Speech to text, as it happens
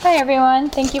Hi everyone,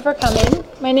 thank you for coming.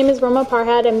 My name is Roma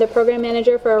Parhad. I'm the Program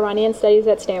Manager for Iranian Studies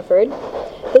at Stanford.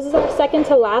 This is our second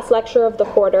to last lecture of the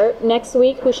quarter. Next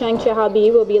week, Hushang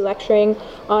Chehabi will be lecturing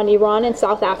on Iran and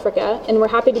South Africa, and we're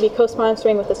happy to be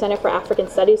co-sponsoring with the Center for African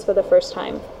Studies for the first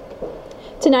time.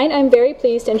 Tonight, I'm very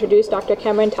pleased to introduce Dr.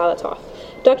 Kamran Talattof.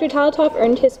 Dr. Talattof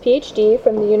earned his PhD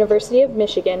from the University of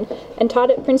Michigan and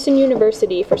taught at Princeton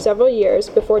University for several years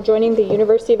before joining the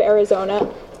University of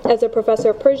Arizona as a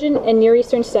professor of Persian and Near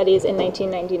Eastern Studies in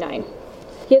 1999.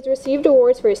 He has received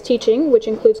awards for his teaching, which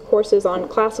includes courses on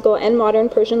classical and modern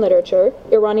Persian literature,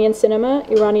 Iranian cinema,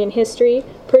 Iranian history,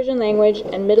 Persian language,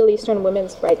 and Middle Eastern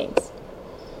women's writings.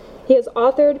 He has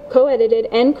authored, co-edited,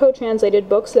 and co-translated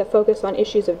books that focus on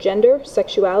issues of gender,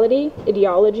 sexuality,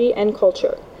 ideology, and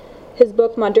culture. His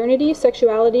book, Modernity,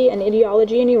 Sexuality, and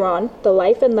Ideology in Iran, The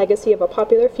Life and Legacy of a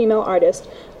Popular Female Artist,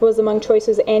 was among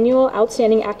Choice's annual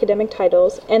Outstanding Academic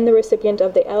Titles and the recipient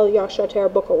of the El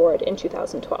Yashater Book Award in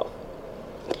 2012.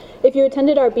 If you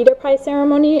attended our Beta Prize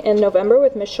ceremony in November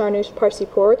with Ms. Sharnush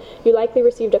Parsipour, you likely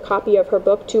received a copy of her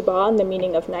book, Tuba and the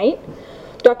Meaning of Night.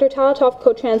 Dr. Talattof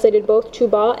co-translated both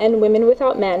Tuba and Women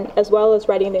Without Men, as well as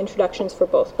writing the introductions for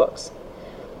both books.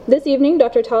 This evening,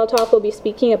 Dr. Talattof will be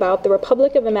speaking about The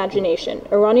Republic of Imagination,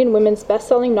 Iranian women's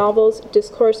best-selling novels,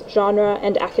 discourse, genre,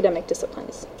 and academic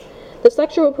disciplines. This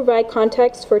lecture will provide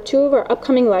context for two of our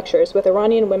upcoming lectures with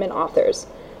Iranian women authors.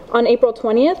 On April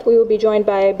 20th, we will be joined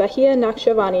by Bahia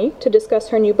Nakhshavani to discuss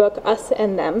her new book, Us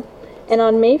and Them. And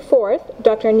on May 4th,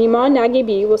 Dr. Nima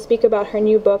Nagibi will speak about her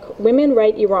new book, Women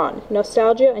Write Iran,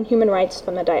 Nostalgia and Human Rights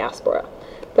from the Diaspora.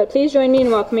 But please join me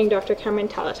in welcoming Dr. Kamran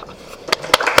Talattof.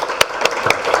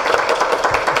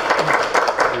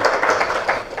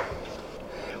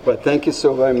 Well, thank you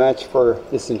so very much for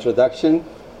this introduction.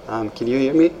 Can you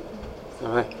hear me? All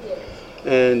right.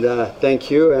 And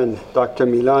thank you and Dr.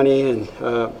 Milani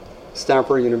and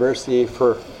Stanford University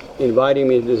for inviting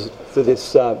me to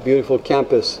this beautiful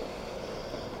campus.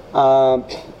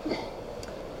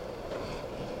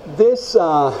 This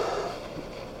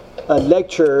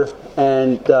lecture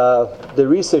and the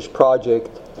research project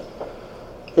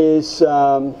is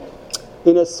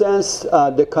in a sense,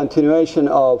 the continuation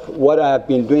of what I have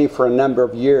been doing for a number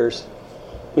of years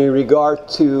in regard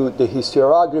to the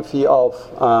historiography of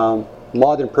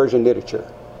modern Persian literature.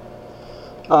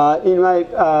 In my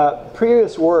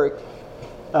previous work,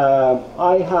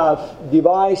 I have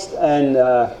devised an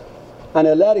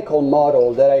analytical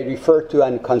model that I refer to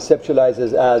and conceptualize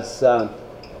as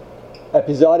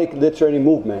episodic literary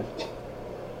movement.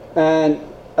 And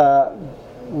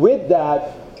with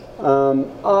that,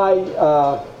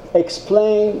 I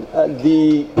explain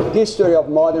the history of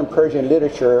modern Persian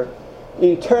literature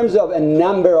in terms of a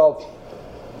number of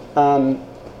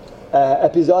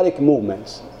episodic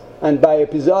movements. And by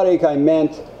episodic, I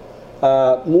meant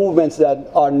movements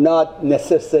that are not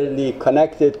necessarily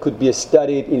connected, could be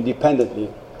studied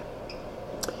independently.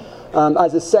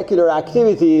 As a secular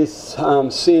activities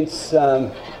since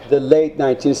the late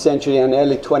 19th century and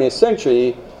early 20th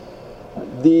century,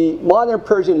 the modern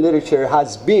Persian literature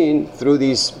has been, through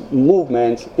these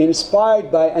movements,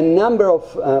 inspired by a number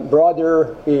of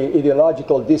broader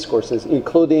ideological discourses,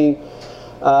 including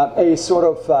a sort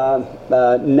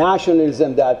of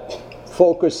nationalism that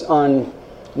focused on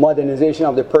modernization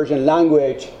of the Persian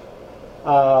language,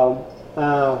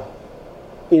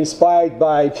 inspired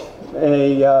by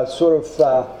a sort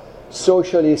of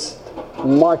socialist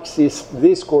Marxist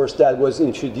discourse that was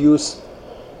introduced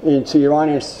into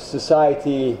Iranian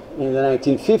society in the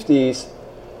 1950s,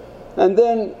 and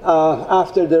then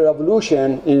after the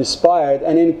revolution, inspired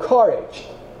and encouraged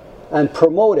and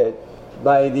promoted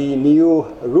by the new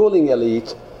ruling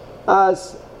elite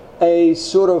as a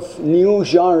sort of new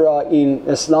genre in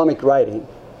Islamic writing.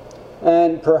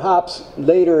 And perhaps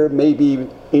later, maybe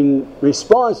in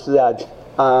response to that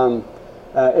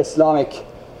Islamic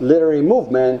literary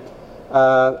movement,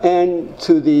 and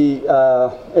to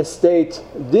the state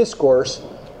discourse,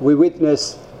 we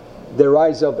witness the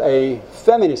rise of a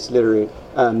feminist literary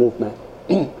movement.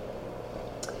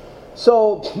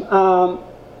 So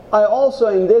I also,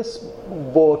 in this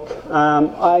book,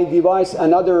 I devised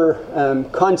another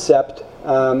concept,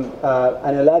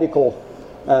 analytical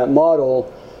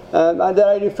model, that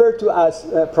I refer to as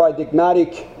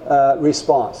paradigmatic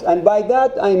response. And by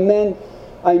that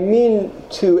I mean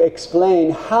to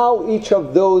explain how each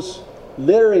of those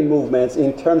literary movements,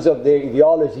 in terms of their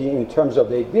ideology, in terms of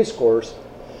their discourse,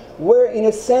 were in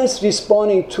a sense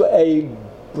responding to a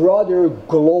broader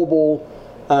global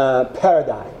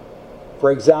paradigm.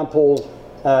 For example,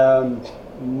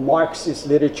 Marxist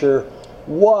literature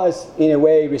was in a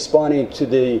way responding to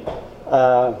the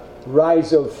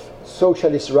rise of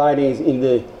socialist writings in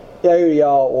the area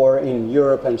or in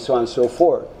Europe and so on and so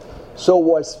forth. So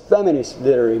was feminist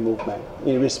literary movement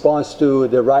in response to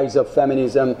the rise of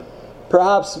feminism,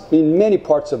 perhaps in many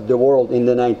parts of the world in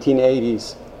the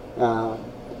 1980s.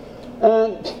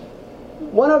 And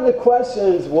one of the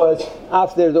questions was,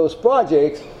 after those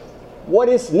projects, what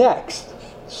is next?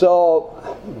 So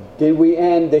did we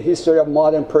end the history of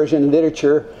modern Persian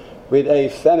literature with a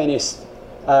feminist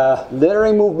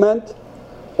literary movement,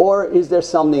 or is there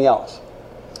something else?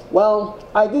 Well,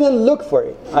 I didn't look for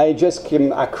it. I just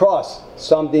came across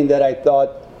something that I thought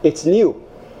it's new.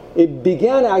 It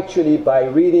began actually by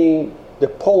reading the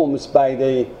poems by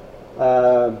the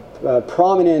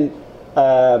prominent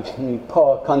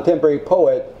contemporary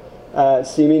poet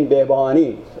Simin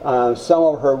Behbahani. Some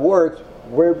of her works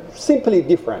were simply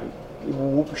different.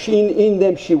 In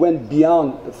them, she went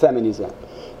beyond feminism,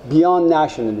 beyond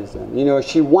nationalism. You know,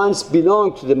 she once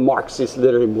belonged to the Marxist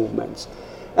literary movements.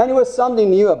 And it was something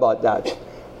new about that.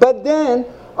 But then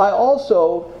I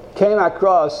also came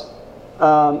across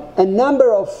a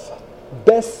number of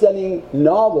best-selling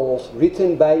novels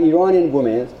written by Iranian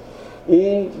women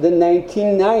in the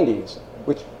 1990s,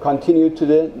 which continued to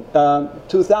the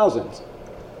 2000s.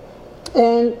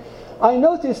 And I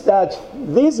noticed that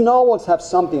these novels have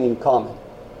something in common.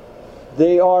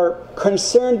 They are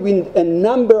concerned with a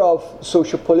number of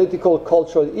socio-political,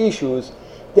 cultural issues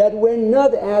that were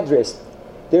not addressed.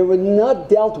 They were not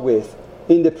dealt with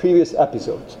in the previous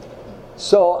episodes.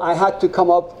 So I had to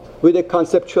come up with the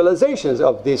conceptualizations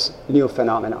of this new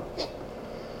phenomenon.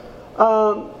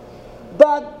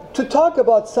 But to talk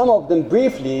about some of them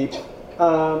briefly,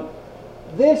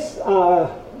 this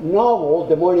novel,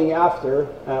 The Morning After,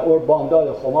 or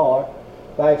Bamdad Khomar,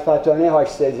 by Fataneh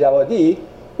Hashsejawadi,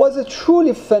 was a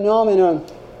truly phenomenal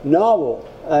novel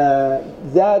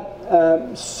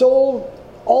that sold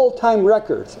all-time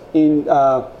records in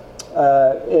the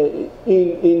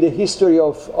history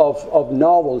of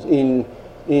novels in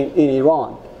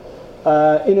Iran.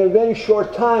 In a very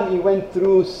short time, it went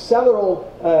through several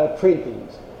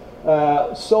printings,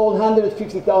 sold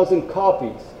 150,000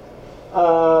 copies.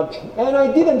 And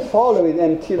I didn't follow it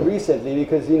until recently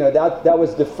because, you know, that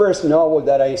was the first novel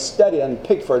that I studied and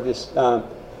picked for this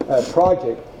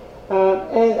project.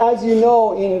 And as you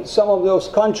know, in some of those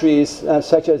countries,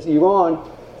 such as Iran,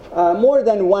 more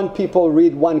than one people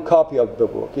read one copy of the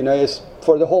book. You know, it's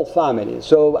for the whole family.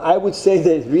 So I would say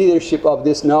the readership of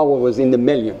this novel was in the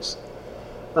millions,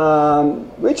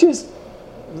 which is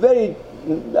very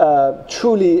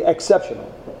truly exceptional.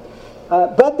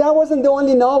 But that wasn't the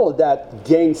only novel that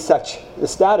gained such a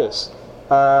status.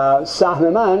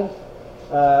 Sahm Man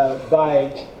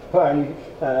by Parni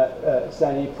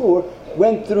Sanipur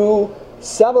went through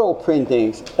several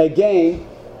printings, again,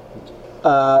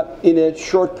 in a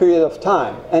short period of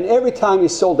time. And every time it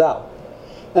sold out.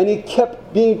 And it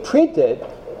kept being printed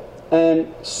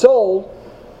and sold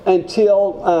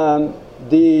until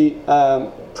the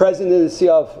presidency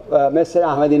of Mr.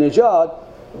 Ahmadinejad,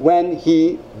 when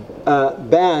he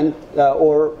banned,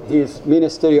 or his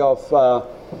Ministry of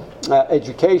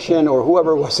Education, or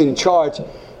whoever was in charge,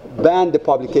 banned the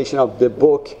publication of the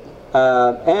book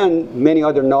and many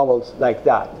other novels like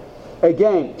that.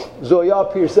 Again, Zoya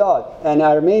Pirzad, an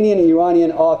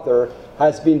Armenian-Iranian author,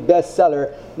 has been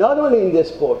bestseller not only in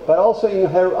this book, but also in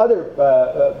her other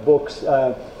books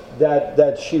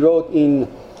that she wrote in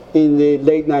the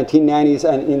late 1990s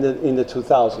and in the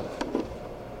 2000s.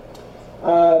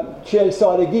 Chel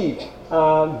Sadegi,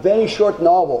 very short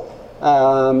novel,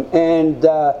 and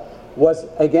was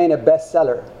again a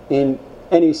bestseller in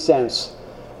any sense.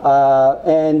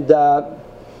 And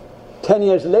 10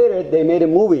 years later, they made a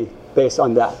movie based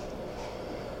on that.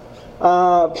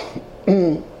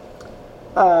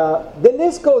 The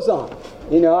list goes on.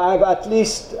 You know, I've at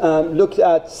least looked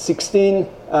at 16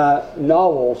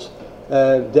 novels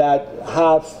that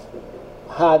have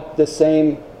had the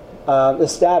same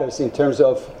status in terms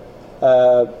of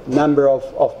number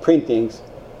of printings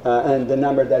and the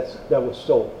number that was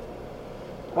sold.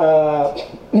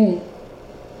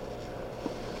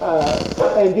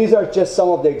 And these are just some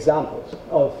of the examples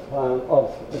of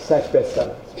such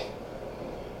bestsellers.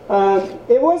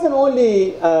 It wasn't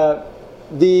only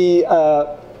the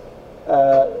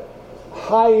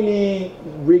highly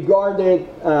regarded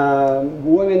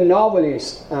women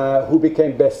novelists who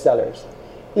became bestsellers.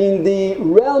 In the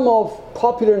realm of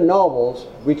popular novels,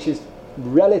 which is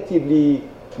relatively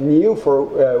new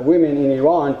for women in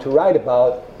Iran to write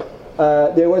about,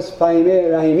 there was Fahimeh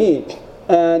Rahimi,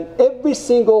 and every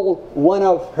single one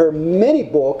of her many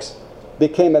books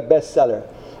became a bestseller.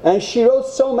 And she wrote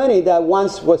so many that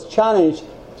once was challenged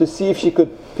to see if she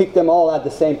could pick them all at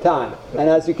the same time. And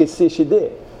as you can see, she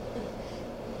did.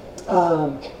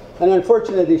 And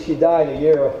unfortunately, she died a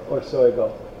year or so ago.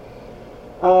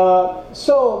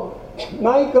 So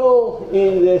my goal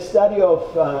in the study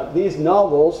of these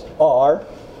novels are,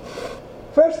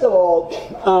 first of all,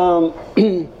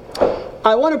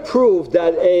 I want to prove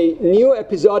that a new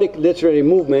episodic literary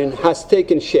movement has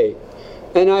taken shape.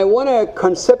 And I want to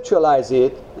conceptualize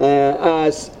it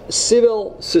as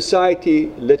civil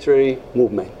society literary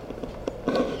movement.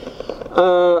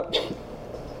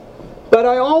 But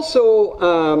I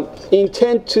also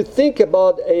intend to think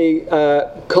about a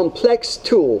complex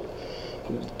tool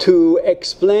to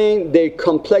explain the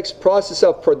complex process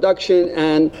of production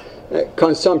and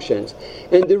consumptions.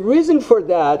 And the reason for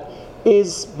that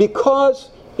is because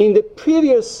in the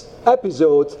previous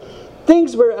episodes,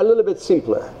 things were a little bit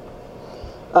simpler.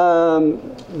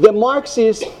 The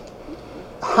Marxists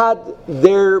had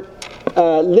their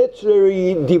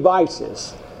literary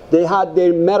devices. They had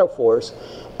their metaphors.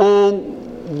 And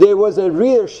there was a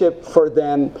readership for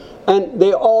them, and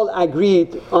they all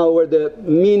agreed over the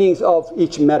meanings of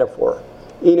each metaphor.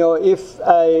 You know, if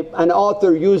an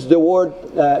author used the word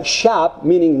shab,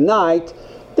 meaning night,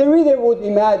 the reader would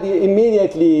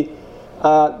immediately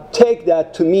take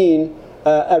that to mean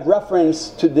a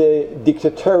reference to the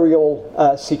dictatorial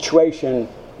situation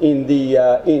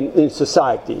in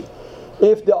society.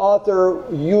 If the author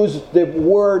used the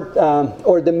word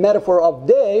or the metaphor of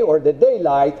day or the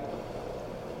daylight,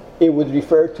 it would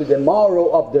refer to the morrow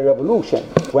of the revolution,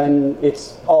 when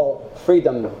it's all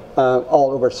freedom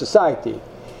all over society.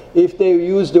 If they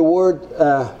use the word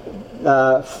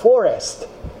forest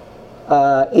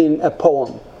in a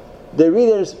poem, the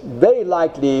readers very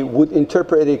likely would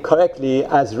interpret it correctly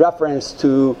as reference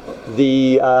to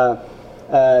the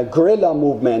guerrilla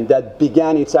movement that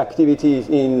began its activities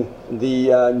in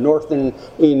the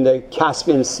in the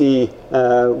Caspian Sea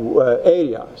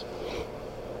areas.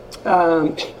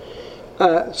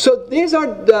 So these are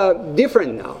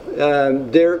different now.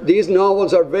 These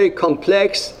novels are very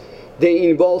complex. They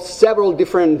involve several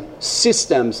different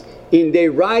systems in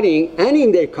their writing and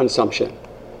in their consumption.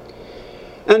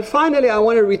 And finally, I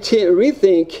want to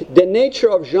rethink the nature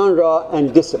of genre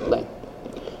and discipline.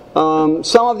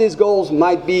 Some of these goals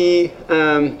might be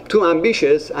too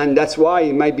ambitious, and that's why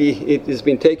it has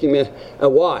been taking me a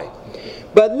while.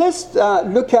 But let's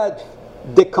look at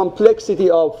the complexity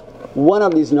of one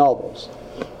of these novels.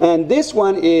 And this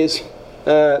one is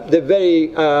The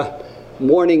Very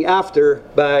Morning After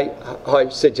by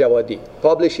Sexuality,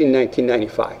 published in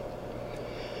 1995.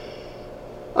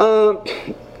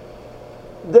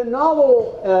 The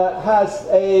novel has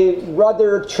a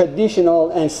rather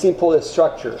traditional and simple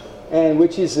structure, and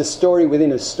which is a story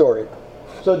within a story.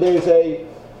 So there's a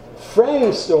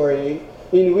frame story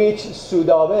in which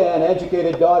Sudave, an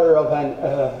educated daughter of an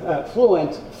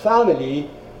affluent family,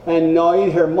 and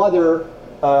Naid, her mother,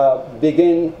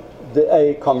 begin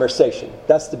a conversation.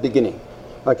 That's the beginning.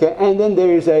 Okay, and then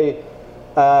there is a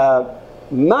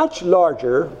much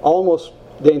larger, almost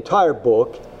the entire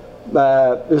book,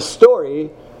 story,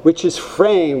 which is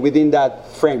framed within that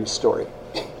frame story.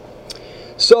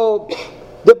 So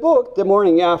the book, The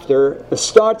Morning After,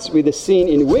 starts with a scene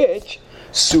in which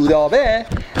Sudave,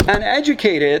 an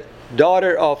educated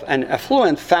daughter of an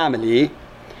affluent family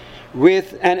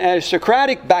with an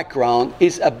aristocratic background,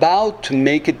 is about to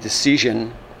make a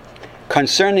decision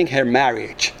concerning her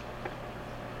marriage.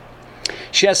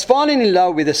 She has fallen in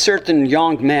love with a certain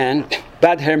young man,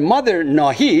 but her mother,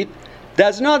 Nahid,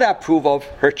 does not approve of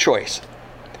her choice.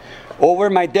 Over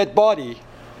my dead body,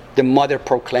 the mother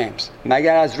proclaims.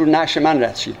 Magar az ro nash man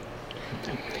rad shid.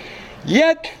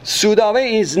 Yet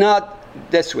Sudave is not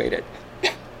dissuaded.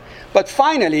 But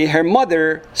finally, her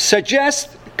mother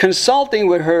suggests consulting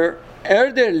with her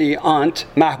elderly aunt,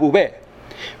 Mahbube,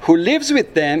 who lives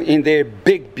with them in their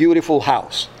big, beautiful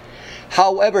house.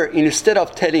 However, instead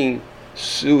of telling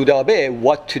Sudave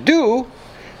what to do,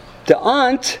 the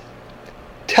aunt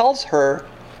tells her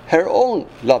her own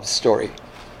love story.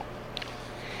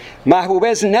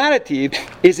 Mahbube's narrative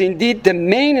is indeed the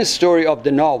main story of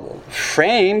the novel,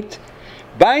 framed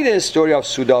by the story of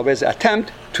Sudave's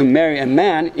attempt to marry a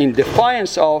man in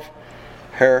defiance of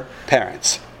her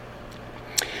parents.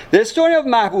 The story of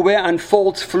Mahbube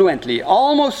unfolds fluently,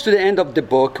 almost to the end of the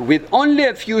book, with only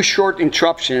a few short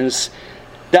interruptions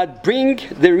that bring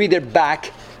the reader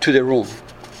back to the room.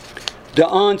 The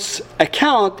aunt's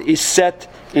account is set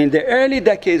in the early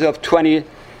decades of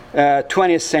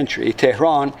 20th century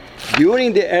Tehran,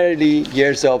 during the early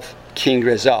years of King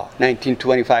Reza,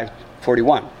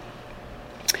 1925-41.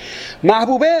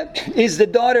 Mahbube is the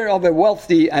daughter of a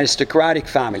wealthy aristocratic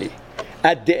family.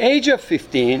 at the age of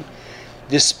 15,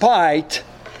 despite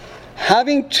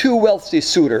having two wealthy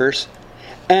suitors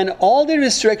and all the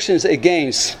restrictions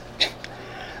against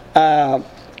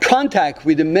contact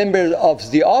with a member of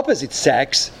the opposite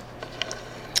sex,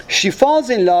 she falls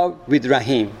in love with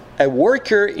Rahim, a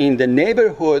worker in the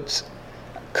neighborhood's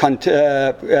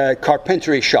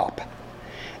carpentry shop,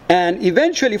 and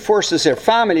eventually forces her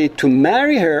family to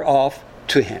marry her off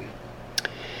to him.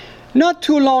 Not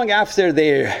too long after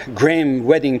their grim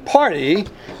wedding party,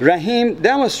 Rahim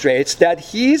demonstrates that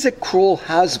he is a cruel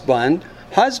husband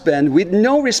with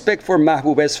no respect for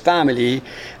Mahbuba's family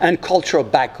and cultural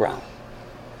background.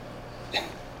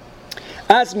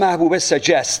 As Mahbuba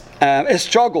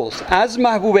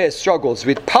struggles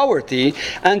with poverty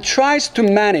and tries to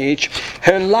manage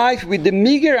her life with the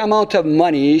meager amount of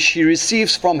money she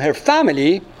receives from her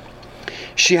family,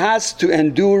 she has to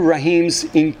endure Rahim's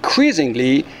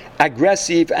increasingly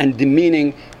aggressive and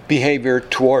demeaning behavior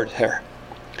toward her.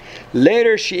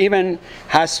 Later, she even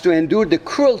has to endure the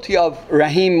cruelty of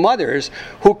Rahim's mothers,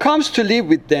 who comes to live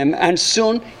with them and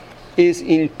soon is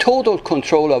in total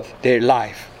control of their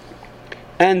life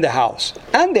and the house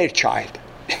and their child.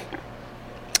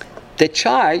 The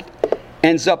child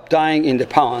ends up dying in the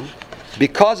pond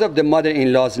because of the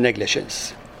mother-in-law's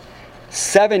negligence.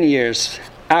 7 years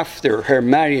after her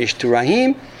marriage to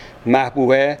Rahim,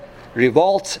 Mahbuba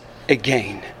revolts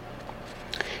again.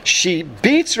 She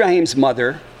beats Rahim's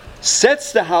mother,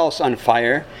 sets the house on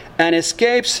fire, and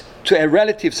escapes to a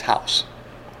relative's house.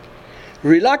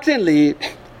 Reluctantly,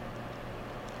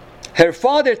 her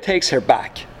father takes her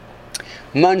back.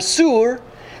 Mansour,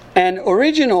 an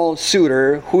original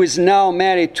suitor who is now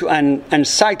married to an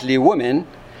unsightly woman,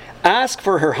 asks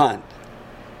for her hand.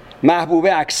 Mahbuba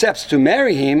accepts to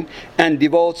marry him and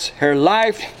devotes her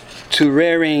life to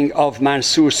rearing of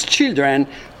Mansour's children,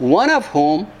 one of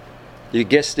whom, you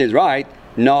guessed it right,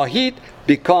 Nahid,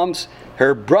 becomes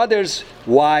her brother's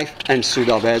wife and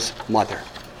Sudabe's mother.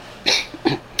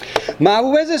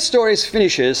 Mahbuba's story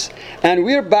finishes and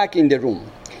we're back in the room.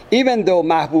 Even though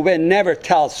Mahbuba never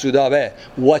tells Sudabe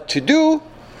what to do,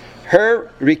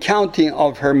 her recounting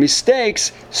of her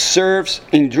mistakes serves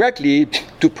indirectly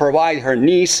to provide her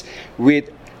niece with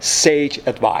sage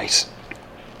advice.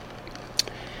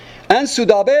 And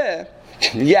Sudabe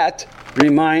yet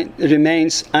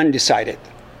remains undecided.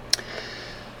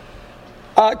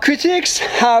 Critics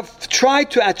have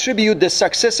tried to attribute the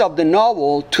success of the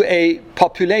novel to a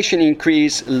population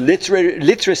increase,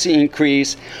 literacy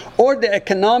increase, or the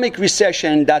economic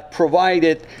recession that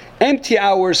provided empty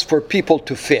hours for people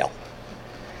to fill.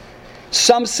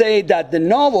 Some say that the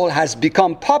novel has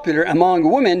become popular among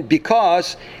women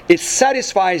because it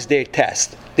satisfies their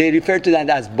taste. They refer to that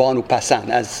as Banu Pasand,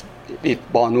 as if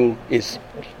Banu is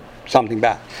something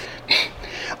bad.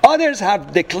 Others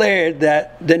have declared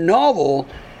that the novel,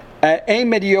 a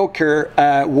mediocre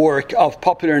work of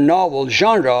popular novel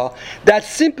genre that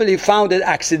simply found an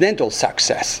accidental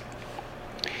success.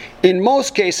 In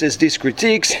most cases, these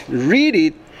critics read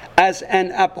it as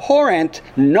an abhorrent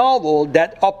novel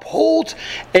that upholds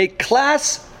a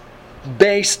class-based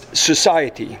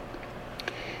society.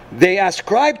 They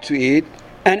ascribe to it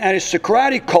an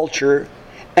aristocratic culture,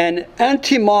 an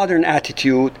anti-modern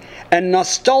attitude, a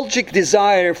nostalgic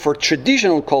desire for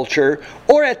traditional culture,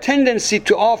 or a tendency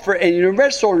to offer a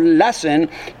universal lesson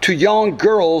to young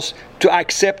girls to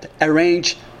accept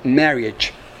arranged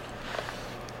marriage.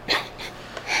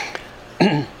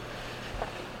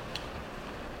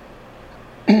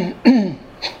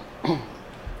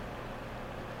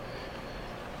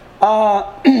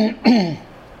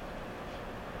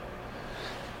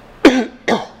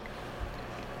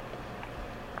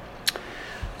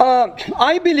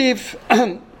 I believe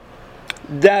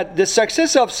that the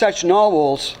success of such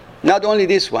novels, not only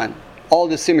this one, all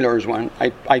the similar ones,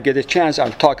 I get a chance,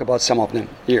 I'll talk about some of them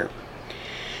here,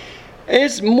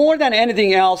 is more than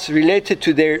anything else related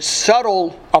to their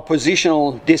subtle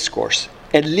oppositional discourse,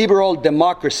 a liberal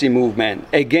democracy movement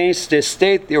against the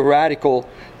state theocratical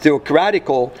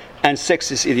and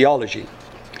sexist ideology,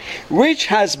 which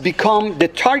has become the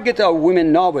target of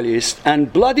women novelists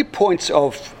and bloody points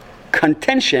of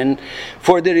contention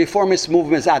for the reformist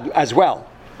movements as well.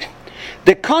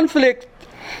 The conflict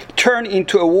turned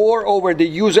into a war over the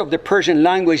use of the Persian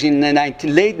language in the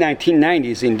late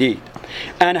 1990s, indeed,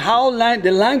 and how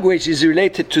the language is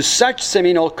related to such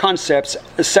seminal concepts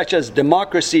such as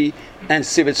democracy and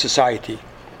civil society.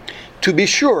 To be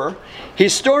sure,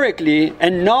 historically, a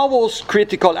novel's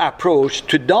critical approach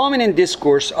to dominant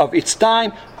discourse of its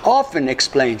time often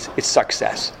explains its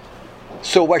success.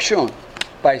 So Washun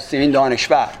by Simin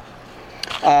Daneshvar,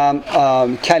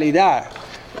 Kalidar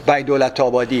by Dolat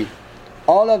Abadi,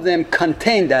 All of them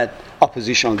contain that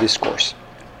oppositional discourse.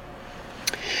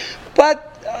 But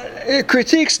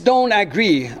critics don't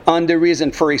agree on the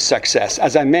reason for its success,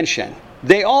 as I mentioned.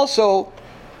 They also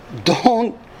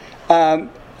don't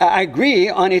agree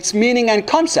on its meaning and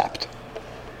concept.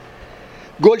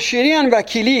 Golshiri and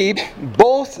Vakili,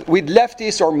 both with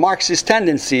leftist or Marxist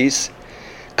tendencies,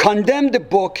 condemned the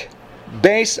book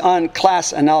based on a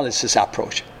class analysis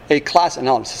approach.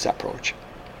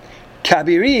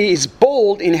 Kabiri is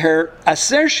bold in her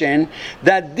assertion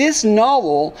that this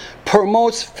novel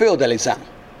promotes feudalism.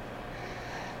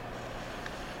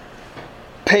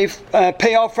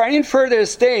 Payafarin further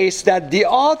states that the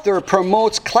author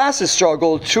promotes class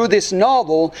struggle through this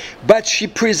novel, but she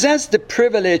presents the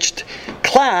privileged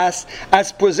class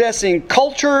as possessing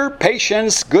culture,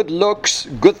 patience, good looks,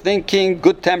 good thinking,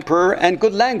 good temper, and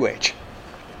good language.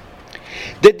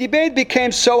 The debate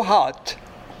became so hot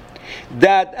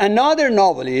that another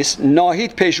novelist,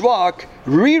 Nahid Peshwak,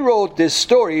 rewrote this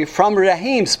story from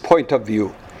Rahim's point of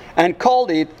view and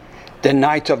called it The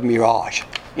Night of Mirage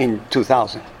in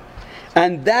 2000.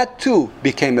 And that too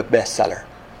became a bestseller.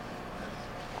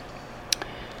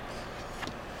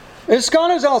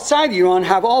 Scholars outside Iran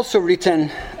have also written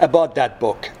about that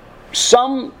book.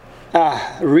 Some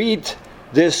read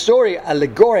the story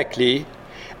allegorically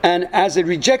and as a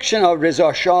rejection of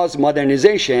Reza Shah's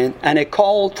modernization and a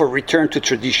call for return to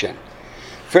tradition.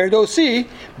 Ferdowsi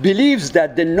believes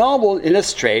that the novel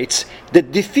illustrates the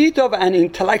defeat of an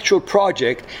intellectual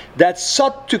project that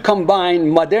sought to combine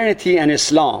modernity and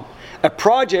Islam, a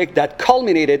project that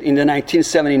culminated in the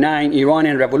 1979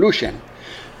 Iranian Revolution.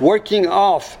 Working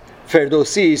off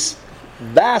Ferdowsi's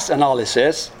vast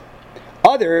analysis,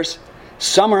 others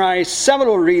summarize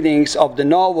several readings of the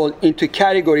novel into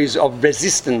categories of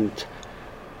resistant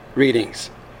readings.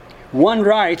 One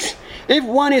writes, if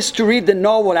one is to read the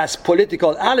novel as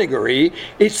political allegory,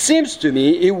 it seems to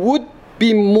me it would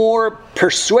be more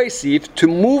persuasive to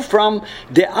move from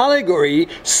the allegory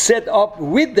set up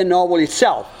with the novel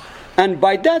itself. And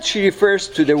by that she refers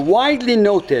to the widely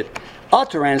noted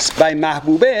utterance by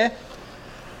Mahbubeh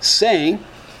saying,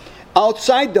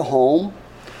 outside the home,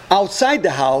 outside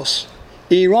the house,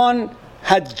 Iran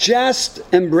had just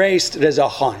embraced Reza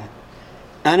Khan,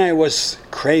 and I was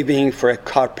craving for a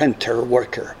carpenter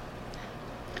worker.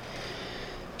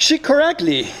 She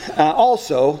correctly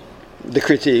also, the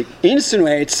critique,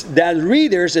 insinuates that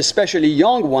readers, especially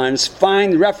young ones,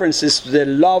 find references to the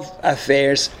love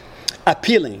affairs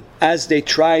appealing as they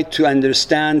try to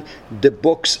understand the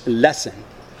book's lesson.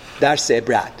 Dars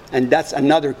ibrat. And that's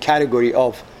another category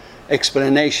of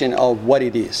explanation of what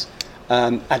it is.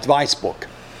 Advice book.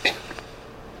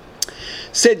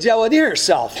 Said Jawadi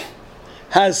herself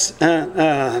has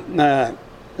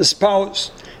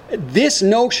espoused this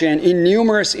notion in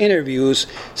numerous interviews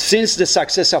since the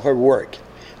success of her work.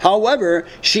 However,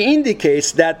 she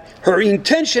indicates that her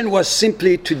intention was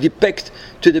simply to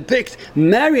depict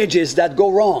marriages that go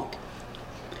wrong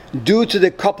due to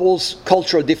the couple's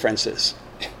cultural differences.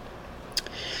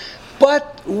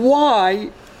 But why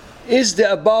is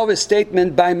the above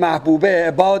statement by Mahbubeh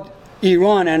about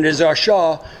Iran and Reza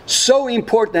Shah so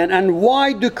important, and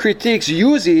why do critics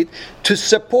use it to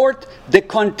support the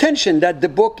contention that the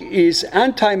book is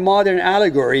anti-modern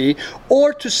allegory,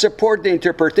 or to support the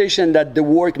interpretation that the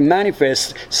work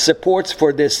manifests supports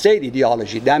for the state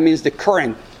ideology? That means the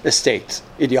current state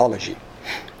ideology.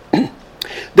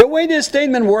 The way the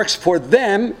statement works for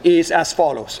them is as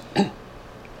follows.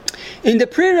 In the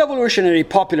pre-revolutionary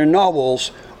popular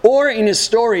novels, or in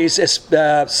stories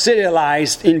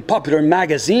serialized in popular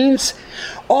magazines,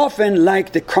 often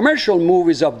like the commercial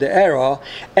movies of the era,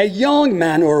 a young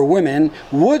man or woman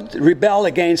would rebel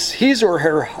against his or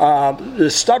her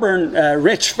stubborn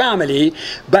rich family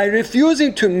by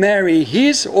refusing to marry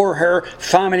his or her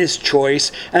family's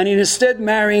choice, and instead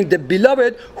marrying the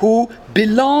beloved who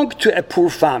belonged to a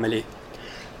poor family.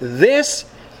 This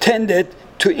tended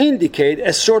to indicate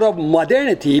a sort of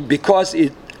modernity because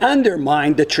it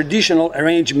undermined the traditional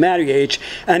arranged marriage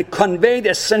and conveyed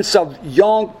a sense of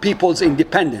young people's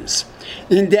independence.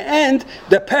 In the end,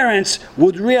 the parents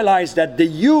would realize that the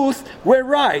youth were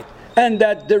right, and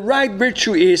that the right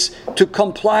virtue is to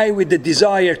comply with the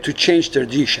desire to change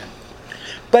tradition.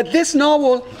 But this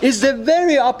novel is the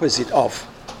very opposite of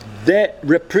the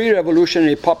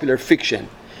pre-revolutionary popular fiction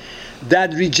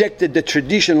that rejected the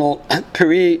traditional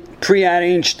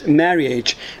pre-arranged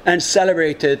marriage and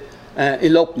celebrated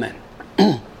elopement.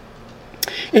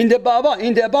 In the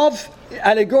above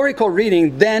allegorical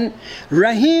reading, then,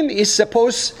 Rahim is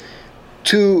supposed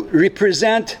to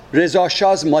represent Reza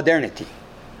Shah's modernity,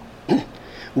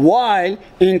 while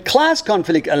in class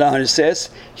conflict analysis,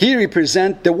 he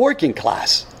represents the working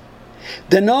class.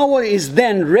 The novel is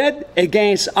then read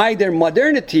against either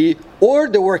modernity or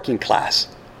the working class.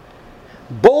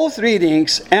 Both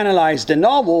readings analyze the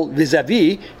novel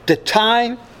vis-a-vis the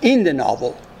time in the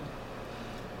novel,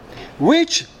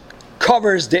 which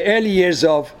covers the early years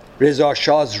of Reza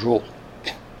Shah's rule.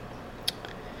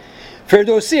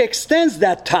 Ferdowsi extends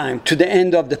that time to the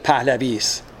end of the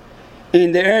Pahlavis.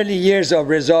 In the early years of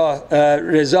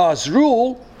Reza's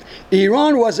rule,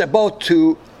 Iran was about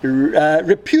to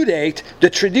repudiate the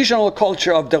traditional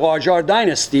culture of the Qajar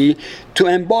dynasty to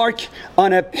embark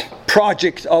on a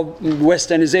project of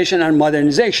westernization and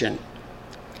modernization.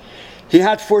 He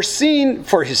had foreseen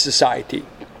for his society.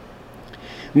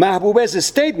 Mahbuba's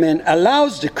statement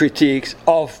allows the critics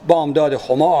of Bamdad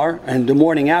Khomar and the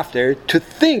morning after to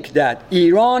think that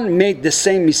Iran made the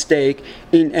same mistake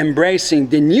in embracing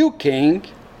the new king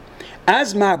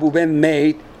as Mahbuba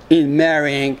made in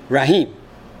marrying Rahim.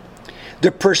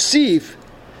 The perceived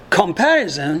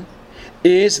comparison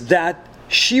is that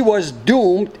she was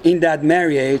doomed in that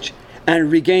marriage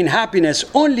and regained happiness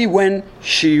only when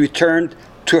she returned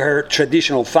to her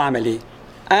traditional family,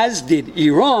 as did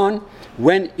Iran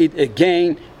when it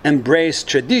again embraced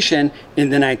tradition in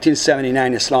the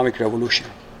 1979 Islamic Revolution.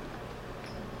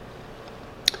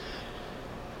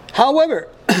 However,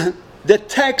 the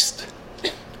text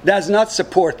does not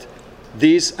support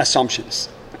these assumptions.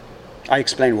 I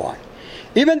explain why.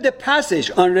 Even the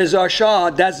passage on Reza Shah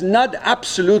does not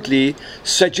absolutely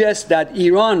suggest that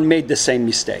Iran made the same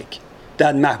mistake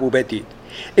that Mahbuba did.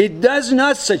 It does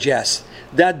not suggest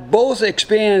that both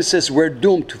experiences were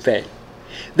doomed to fail.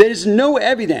 There is no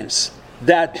evidence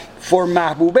that for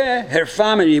Mahbuba, her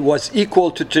family was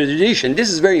equal to tradition. This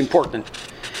is very important.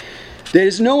 There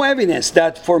is no evidence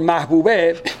that for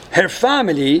Mahbuba, her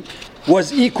family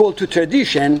was equal to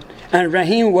tradition and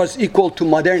Rahim was equal to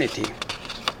modernity.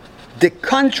 The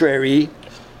contrary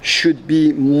should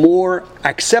be more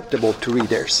acceptable to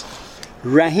readers.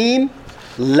 Rahim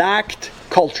lacked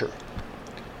culture,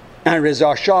 and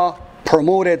Reza Shah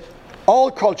promoted all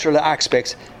cultural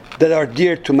aspects that are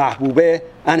dear to Mahbuba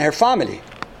and her family.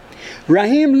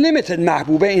 Rahim limited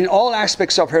Mahbuba in all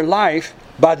aspects of her life,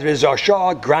 but Reza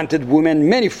Shah granted women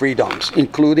many freedoms,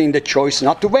 including the choice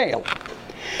not to veil.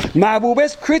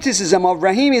 Mahbuba's criticism of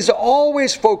Rahim is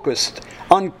always focused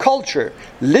on culture,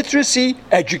 literacy,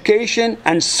 education,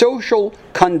 and social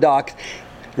conduct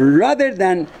rather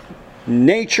than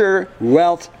nature,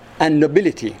 wealth, and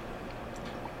nobility.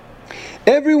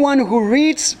 Everyone who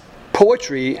reads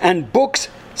poetry and books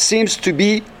seems to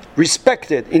be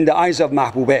respected in the eyes of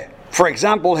Mahbuba. For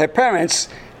example, her parents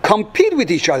compete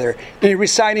with each other in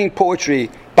reciting poetry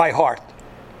by heart.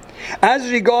 As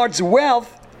regards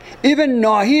wealth, even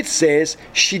Nahid says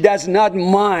she does not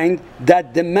mind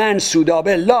that the man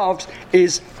Sudabe loves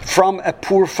is from a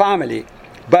poor family,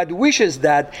 but wishes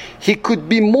that he could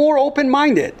be more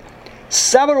open-minded.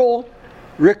 Several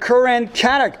recurrent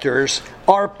characters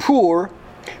are poor,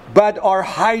 but are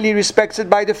highly respected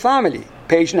by the family.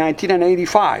 Page 19 and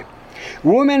 85.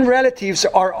 Women relatives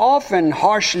are often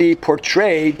harshly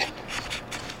portrayed,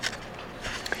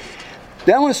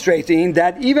 demonstrating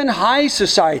that even high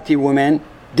society women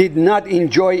did not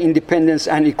enjoy independence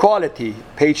and equality.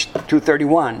 Page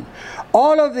 231.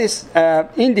 All of this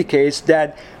indicates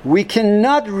that we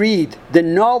cannot read the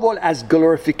novel as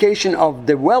glorification of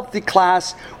the wealthy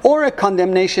class or a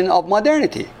condemnation of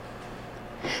modernity.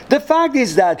 The fact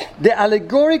is that the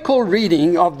allegorical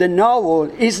reading of the novel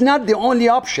is not the only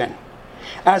option,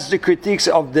 as the critics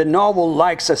of the novel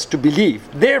likes us to believe.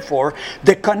 Therefore,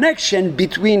 the connection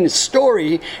between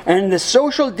story and the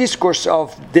social discourse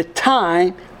of the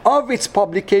time of its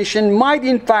publication might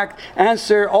in fact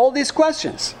answer all these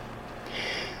questions.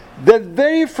 The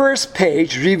very first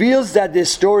page reveals that the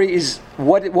story is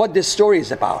what the story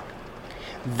is about.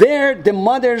 There, the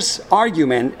mother's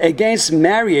argument against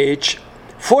marriage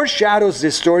foreshadows the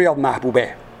story of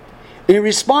Mahbuba. In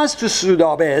response to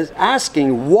Sudabe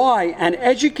asking why an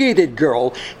educated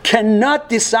girl cannot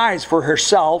decide for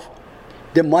herself,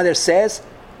 the mother says,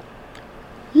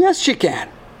 yes, she can.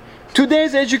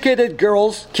 Today's educated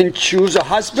girls can choose a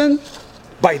husband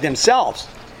by themselves.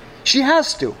 She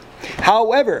has to.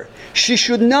 However, she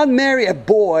should not marry a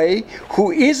boy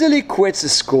who easily quits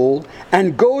school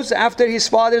and goes after his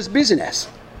father's business.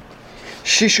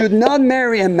 She should not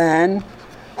marry a man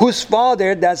whose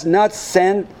father does not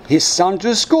send his son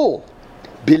to school,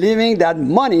 believing that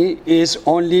money is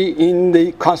only in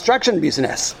the construction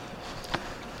business.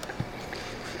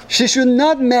 She should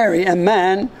not marry a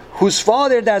man whose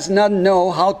father does not know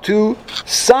how to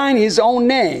sign his own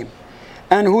name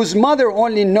and whose mother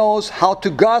only knows how to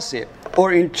gossip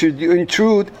or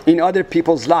intrude in other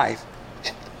people's life,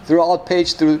 throughout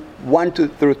page 1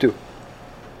 through 2.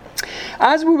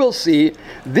 As we will see,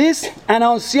 this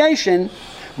annunciation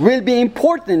will be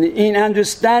important in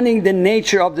understanding the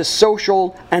nature of the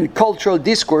social and cultural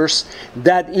discourse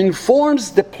that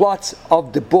informs the plots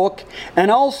of the book,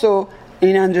 and also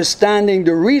in understanding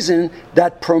the reason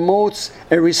that promotes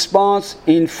a response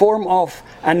in form of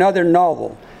another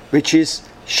novel, which is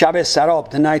Shab-e Sarab,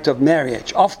 the Night of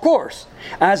Marriage. Of course,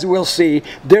 as we'll see,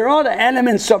 there are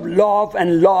elements of love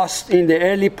and loss in the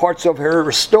early parts of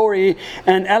her story,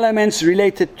 and elements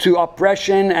related to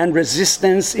oppression and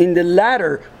resistance in the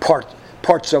latter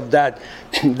parts of that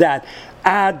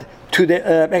add to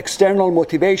the external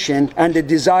motivation and the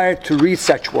desire to read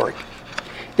such work.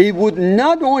 It would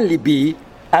not only be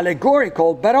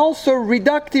allegorical, but also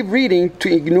reductive reading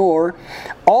to ignore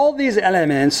all these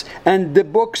elements and the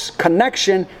book's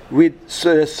connection with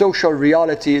social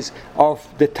realities of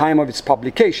the time of its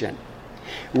publication.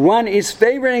 One is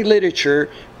favoring literature,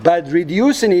 but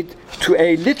reducing it to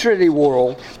a literary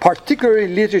world, particularly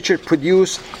literature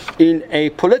produced in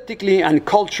a politically and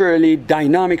culturally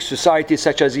dynamic society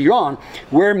such as Iran,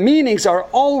 where meanings are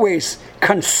always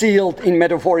concealed in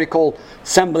metaphorical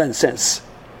semblances.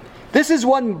 This is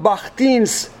what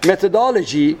Bakhtin's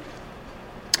methodology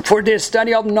for the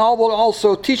study of novel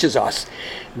also teaches us,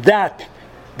 that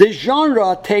the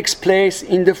genre takes place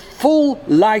in the full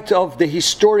light of the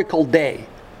historical day.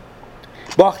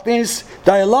 Bakhtin's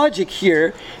dialogic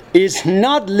here is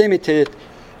not limited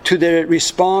to the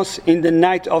response in the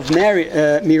Night of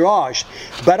Mirage,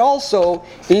 but also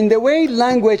in the way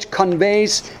language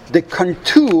conveys the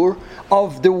contour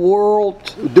of the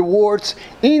words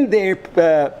in their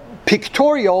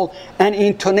pictorial and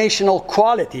intonational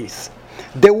qualities,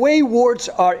 the way words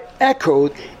are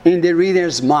echoed in the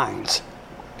reader's minds.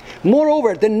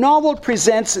 Moreover, the novel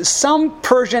presents some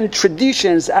Persian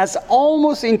traditions as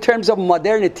almost in terms of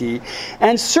modernity,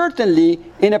 and certainly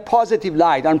in a positive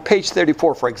light. On page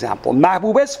 34, for example,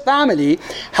 Mahbuba's family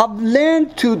have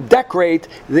learned to decorate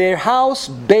their house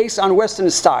based on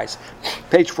Western styles.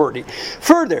 Page 40.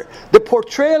 Further, the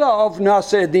portrayal of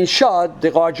Nasir-ed-Din Shah, the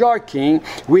Qajar king,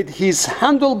 with his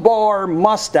handlebar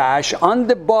mustache on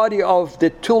the body of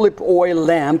the tulip oil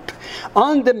lamp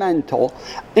on the mantle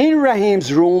in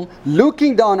Rahim's room,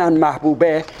 looking down on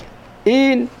Mahbuba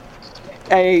in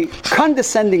a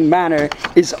condescending manner,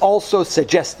 is also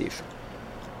suggestive.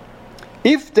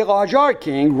 If the Qajar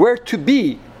king were to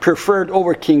be preferred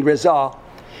over King Reza,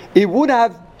 it would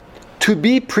have to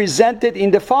be presented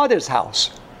in the father's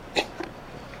house.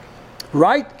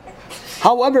 Right?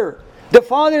 However, the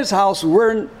father's house,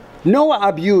 where no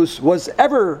abuse was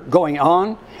ever going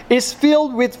on, is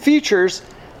filled with features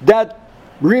that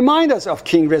remind us of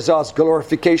King Reza's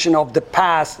glorification of the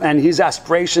past and his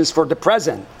aspirations for the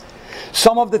present.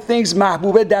 Some of the things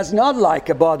Mahbuba does not like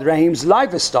about Rahim's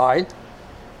lifestyle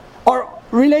are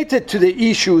related to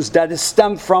the issues that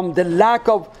stem from the lack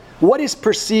of what is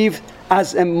perceived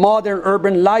as a modern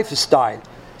urban lifestyle,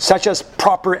 such as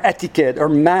proper etiquette or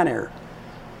manner.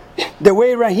 The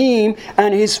way Rahim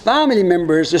and his family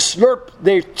members slurp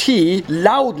their tea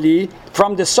loudly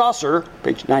from the saucer,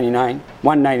 page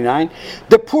 199,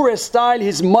 the poor style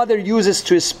his mother uses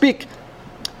to speak,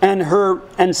 and her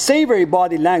unsavory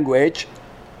body language,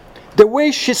 the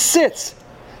way she sits,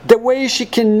 the way she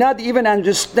cannot even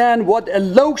understand what a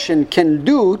lotion can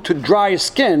do to dry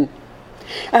skin,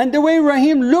 and the way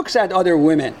Rahim looks at other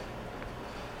women.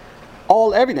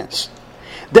 All evidence.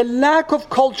 The lack of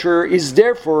culture is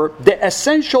therefore the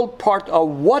essential part of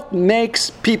what makes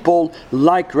people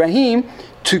like Rahim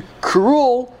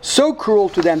so cruel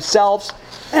to themselves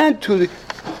and to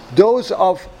those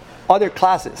of other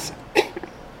classes.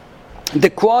 The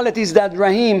qualities that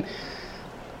Rahim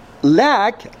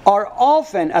lack are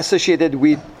often associated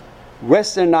with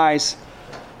westernized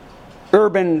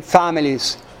urban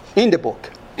families in the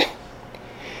book.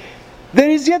 There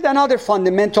is yet another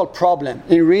fundamental problem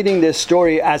in reading the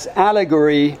story as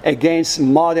allegory against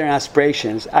modern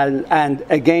aspirations and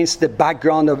against the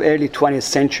background of early 20th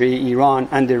century Iran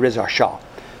and the Reza Shah,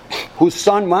 whose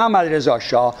son Muhammad Reza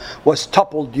Shah was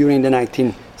toppled during the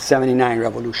 1979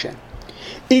 revolution.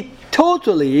 It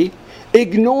totally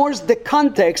ignores the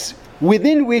context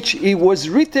within which it was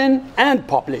written and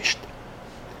published.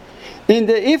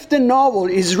 If the novel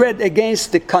is read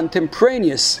against the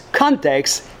contemporaneous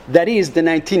context, that is the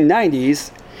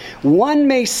 1990s, one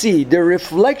may see the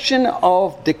reflection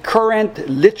of the current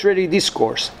literary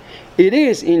discourse. It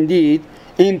is indeed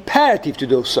imperative to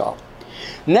do so.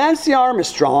 Nancy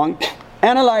Armstrong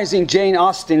analyzing Jane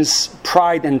Austen's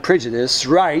Pride and Prejudice,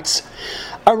 writes,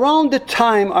 around the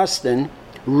time Austen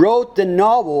wrote the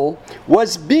novel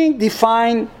was being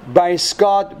defined by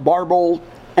Scott Barbauld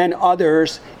and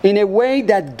others in a way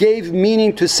that gave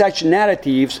meaning to such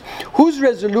narratives whose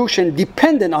resolution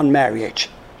depended on marriage.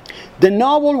 The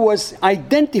novel was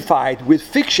identified with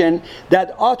fiction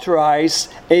that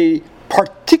authorized a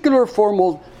particular form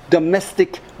of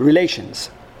domestic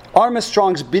relations.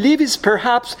 Armstrong's belief is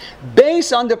perhaps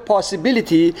based on the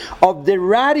possibility of the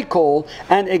radical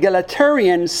and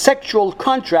egalitarian sexual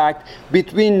contract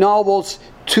between novel's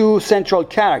two central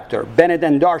characters, Bennet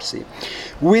and Darcy.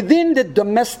 Within the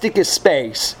domestic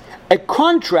space, a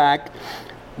contract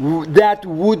that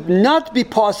would not be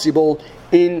possible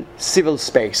in civil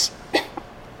space.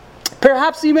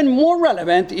 Perhaps even more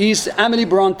relevant is Emily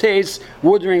Bronte's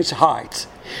Wuthering Heights,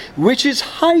 which is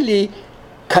highly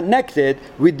connected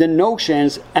with the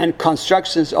notions and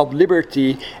constructions of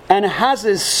liberty and has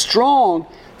a strong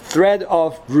thread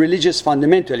of religious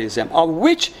fundamentalism, of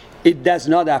which it does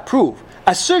not approve,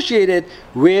 associated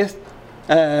with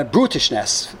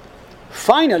brutishness.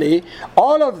 Finally,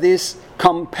 all of these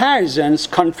comparisons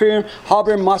confirm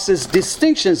Habermas's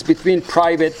distinctions between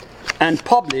private and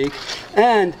public,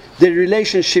 and the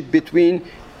relationship between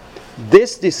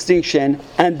this distinction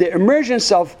and the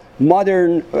emergence of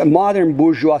modern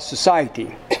bourgeois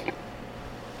society.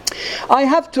 I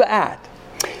have to add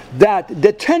that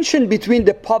the tension between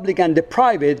the public and the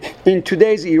private in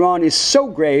today's Iran is so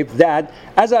grave that,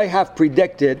 as I have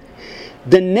predicted,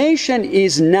 the nation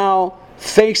is now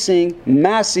facing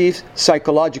massive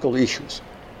psychological issues.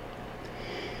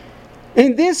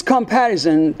 In this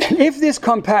comparison, if these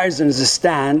comparisons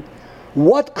stand,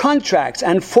 what contracts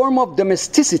and form of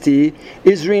domesticity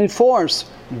is reinforced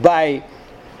by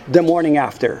The Morning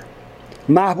After?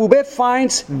 Mahbubeh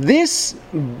finds this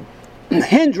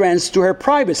hindrance to her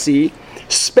privacy,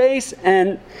 space,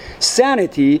 and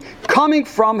sanity coming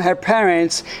from her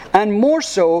parents, and more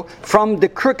so from the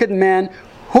crooked man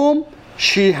whom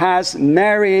she has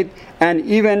married, and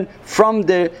even from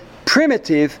the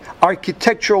primitive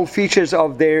architectural features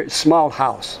of their small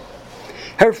house.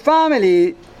 Her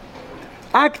family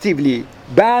actively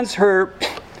bans her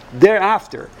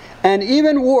thereafter. And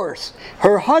even worse,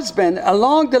 her husband,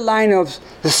 along the line of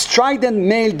the strident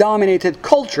male-dominated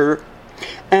culture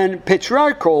and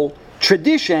patriarchal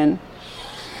tradition,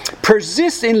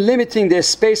 persists in limiting the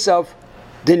space of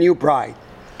the new bride.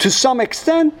 To some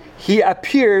extent, he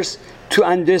appears to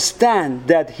understand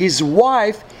that his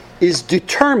wife is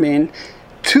determined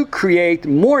to create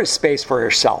more space for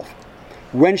herself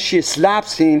when she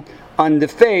slaps him on the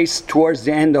face towards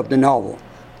the end of the novel.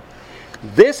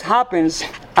 This happens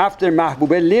after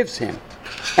Mahbubeh leaves him,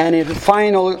 and in the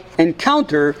final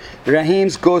encounter, Rahim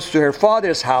goes to her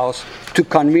father's house to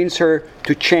convince her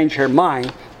to change her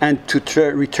mind and to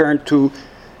return to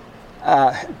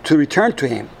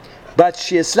him. But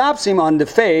she slaps him on the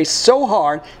face so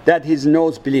hard that his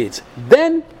nose bleeds.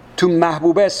 Then, to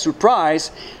Mahbubeh's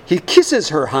surprise, he kisses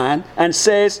her hand and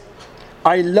says,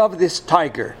 "I love this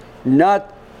tiger,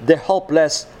 not the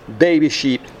helpless baby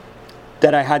sheep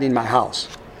that I had in my house."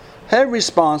 Her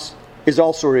response is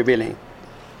also revealing.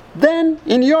 "Then,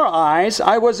 in your eyes,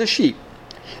 I was a sheep.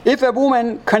 If a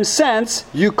woman consents,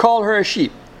 you call her a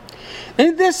sheep."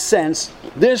 In this sense,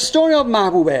 the story of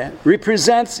Mahbubeh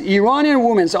represents Iranian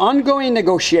women's ongoing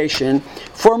negotiation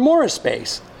for more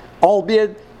space,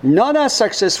 albeit not as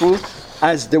successful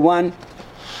as the one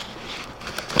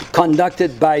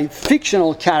conducted by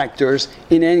fictional characters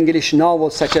in English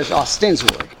novels such as Austen's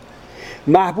work.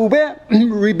 Mahbubeh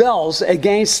rebels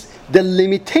against the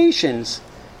limitations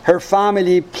her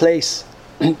family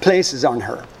places on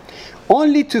her,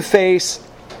 only to face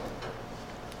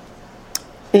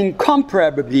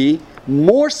incomparably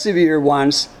more severe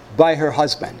ones by her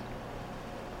husband.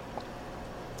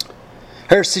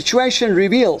 Her situation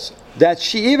reveals that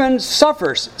she even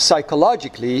suffers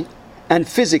psychologically and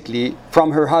physically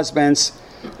from her husband's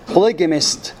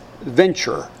polygamist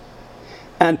venture.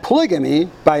 And polygamy,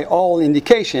 by all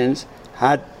indications,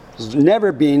 had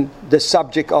never been the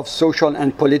subject of social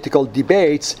and political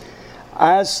debates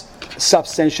as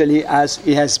substantially as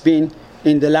it has been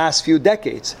in the last few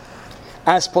decades.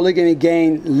 As polygamy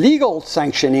gained legal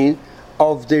sanctioning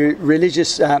of the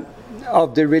religious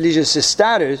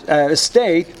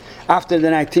state after the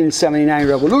 1979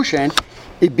 revolution,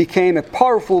 it became a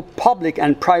powerful public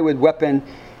and private weapon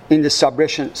in the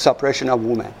suppression of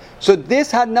women. So this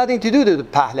had nothing to do with the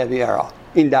Pahlavi era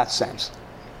in that sense.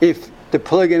 If the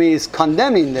polygamy is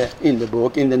condemned in the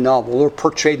book, in the novel, or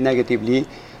portrayed negatively,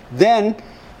 then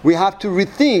we have to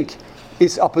rethink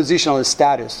its oppositional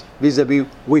status vis-a-vis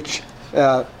which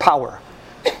power.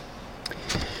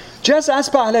 Just as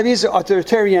Pahlavi's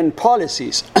authoritarian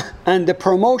policies and the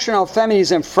promotion of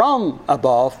feminism from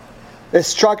above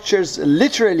structures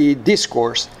literary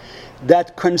discourse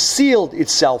that concealed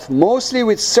itself mostly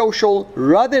with social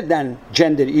rather than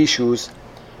gender issues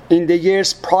in the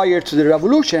years prior to the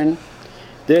revolution,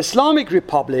 the Islamic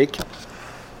Republic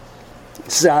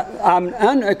is an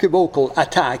unequivocal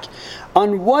attack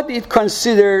on what it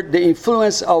considered the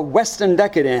influence of Western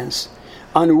decadence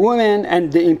on women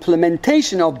and the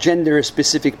implementation of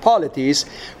gender-specific policies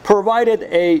provided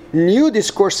a new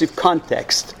discursive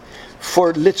context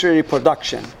for literary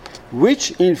production,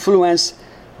 which influenced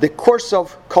the course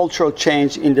of cultural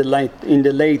change in the late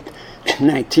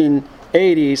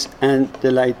 1980s and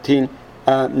the late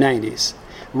 1990s.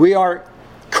 We are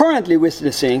currently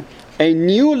witnessing a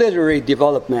new literary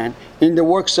development in the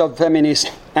works of feminist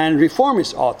and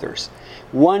reformist authors,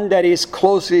 one that is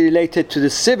closely related to the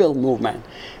civil movement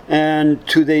and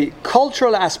to the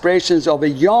cultural aspirations of a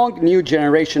young new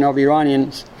generation of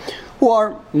Iranians who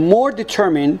are more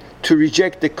determined to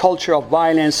reject the culture of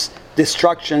violence,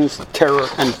 destructions, terror,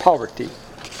 and poverty.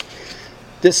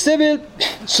 The civil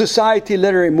society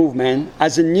literary movement,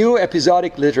 as a new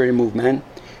episodic literary movement,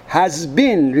 has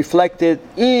been reflected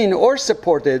in or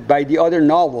supported by the other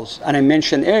novels that I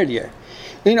mentioned earlier.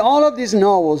 In all of these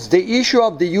novels, the issue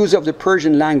of the use of the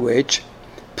Persian language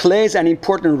plays an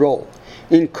important role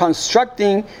in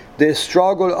constructing the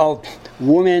struggle of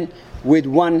women with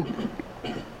one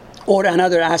or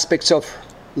another aspects of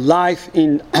life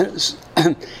in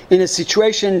a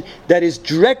situation that is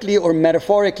directly or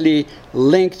metaphorically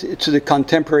linked to the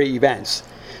contemporary events.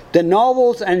 The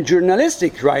novels and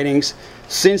journalistic writings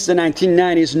since the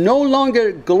 1990s no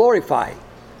longer glorify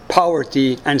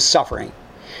poverty and suffering.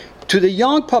 To the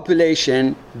young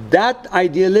population, that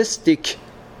idealistic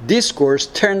discourse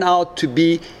turned out to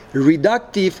be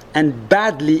reductive and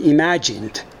badly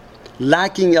imagined,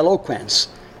 lacking eloquence,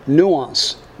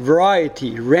 nuance,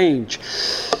 variety, range,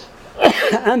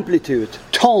 amplitude,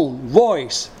 tone,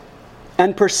 voice,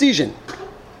 and precision.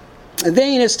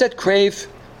 They instead crave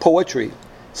poetry,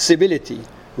 civility,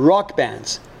 rock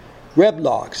bands,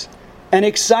 weblogs, and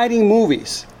exciting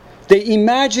movies. They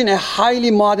imagine a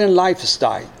highly modern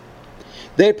lifestyle.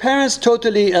 Their parents,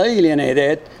 totally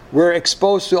alienated, were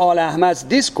exposed to Al Ahmad's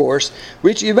discourse,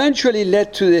 which eventually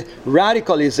led to the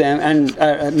radicalism and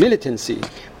militancy.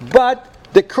 But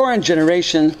the current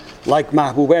generation, like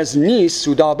Mahbouba's niece,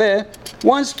 Sudabe,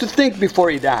 wants to think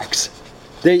before it acts.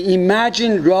 They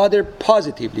imagine rather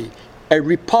positively a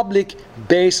republic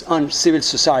based on civil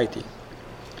society.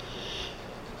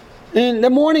 In The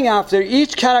Morning After,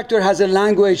 each character has a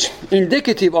language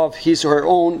indicative of his or her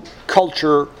own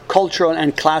cultural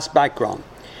and class background.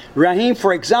 Rahim,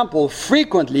 for example,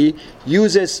 frequently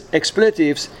uses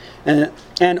expletives and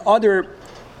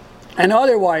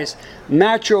otherwise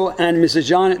macho and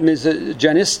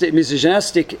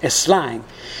misogynistic slang.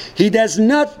 He does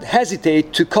not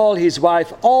hesitate to call his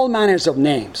wife all manners of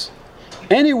names.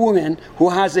 Any woman who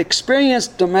has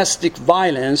experienced domestic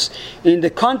violence in the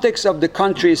context of the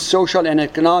country's social and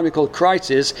economical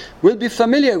crisis will be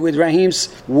familiar with Rahim's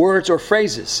words or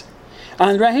phrases.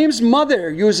 And Rahim's mother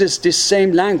uses this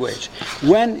same language.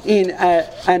 When in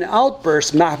an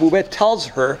outburst, Mahbouba tells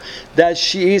her that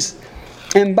she is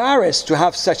embarrassed to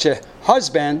have such a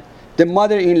husband, the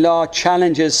mother-in-law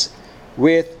challenges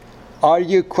with, "Are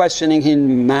you questioning his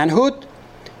manhood?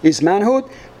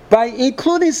 By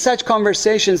including such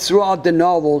conversations throughout the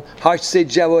novel, Hajse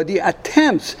Javadi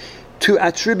attempts to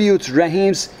attribute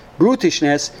Rahim's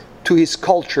brutishness to his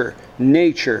culture,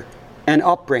 nature, and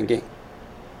upbringing.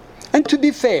 And to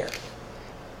be fair,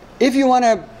 if you want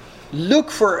to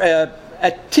look for a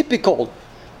typical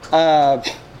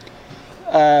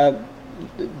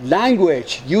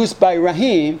language used by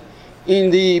Rahim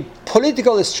in the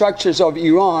political structures of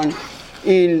Iran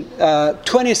in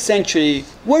 20th century,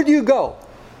 where do you go?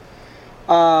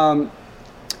 I'm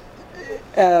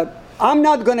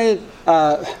not going to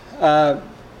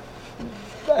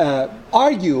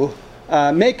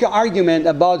make an argument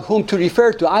about whom to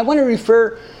refer to. I want to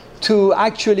refer to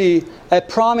actually a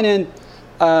prominent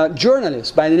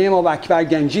journalist by the name of Akbar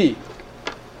Ganji,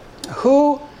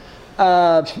 who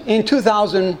in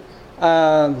 2000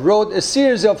 wrote a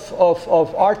series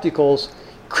of articles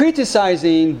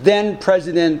criticizing then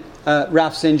President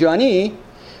Rafsanjani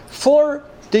for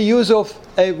the use of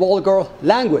a vulgar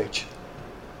language.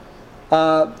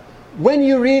 When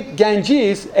you read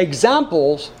Ganji's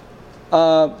examples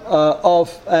of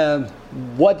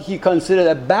what he considered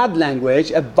a bad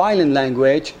language, a violent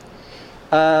language,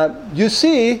 you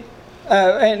see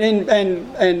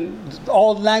and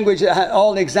all language,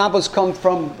 all examples come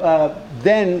from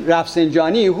then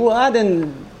Rafsanjani, who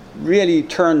hadn't really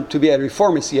turned to be a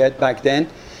reformist yet back then,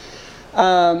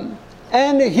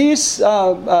 and his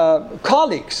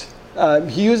colleagues.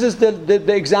 He uses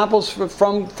the examples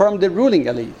from the ruling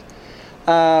elite.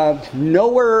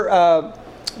 Nowhere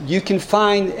you can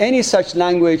find any such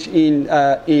language in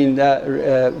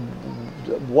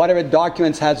whatever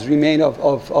documents has remained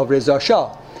of Reza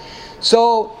Shah.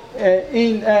 So,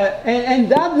 and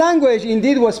that language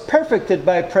indeed was perfected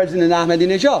by President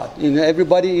Ahmadinejad.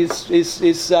 Everybody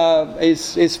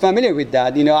is familiar with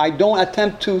that. I don't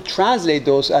attempt to translate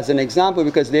those as an example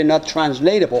because they're not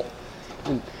translatable.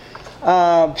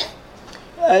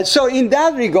 So in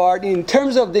that regard, in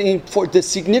terms of for the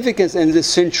significance and the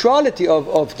centrality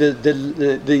of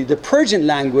the Persian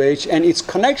language and its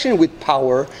connection with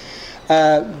power,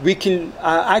 we can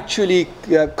actually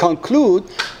conclude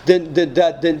that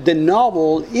the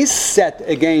novel is set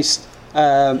against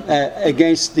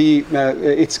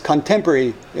its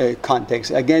contemporary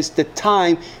context, against the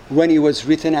time when it was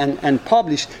written and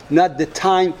published, not the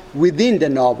time within the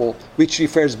novel, which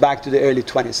refers back to the early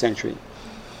 20th century.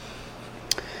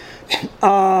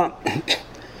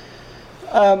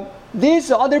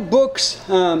 These other books,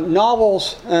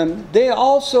 novels, they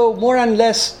also more or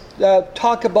less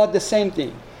talk about the same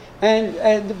thing.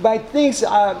 And by things,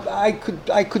 I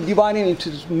could divide it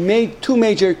into two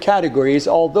major categories,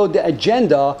 although the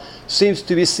agenda seems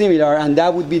to be similar, and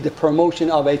that would be the promotion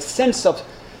of a sense of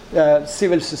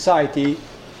civil society.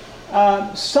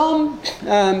 Some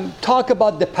talk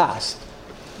about the past,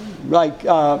 like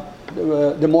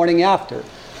the morning after.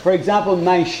 For example,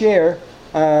 My Share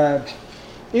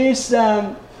is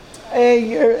a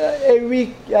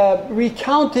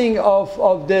recounting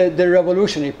of the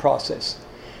revolutionary process.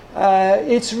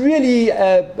 It's really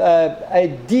a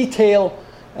detailed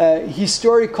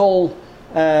historical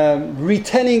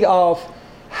retelling of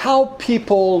how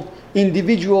people,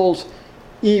 individuals,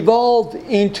 evolved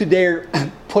into their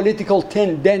political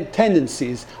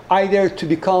tendencies, either to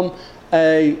become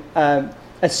a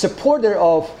supporter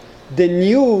of the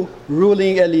new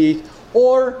ruling elite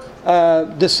or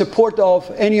the support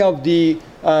of any of the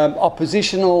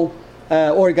oppositional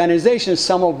organizations,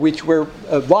 some of which were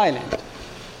violent.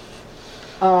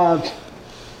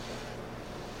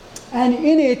 And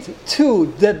in it,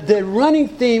 too, the running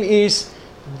theme is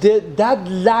that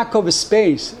lack of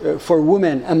space for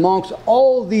women amongst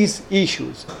all these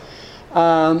issues.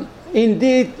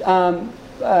 Indeed,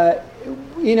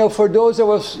 for those of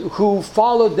us who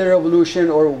followed the revolution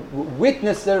or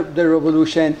witnessed the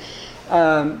revolution,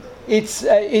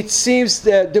 it seems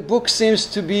the book seems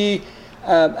to be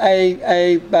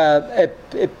a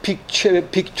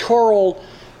pictorial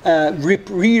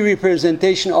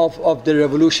re-representation of the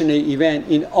revolutionary event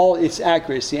in all its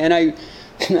accuracy.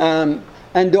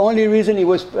 And the only reason it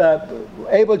was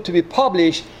able to be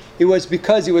published, it was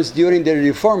because it was during the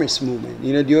reformist movement,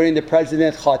 during the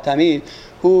President Khatami,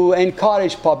 who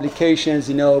encouraged publications,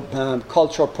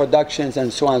 cultural productions,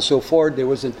 and so on and so forth. There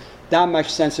wasn't that much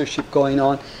censorship going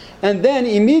on. And then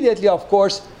immediately, of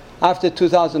course, after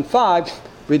 2005,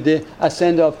 with the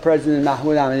ascent of President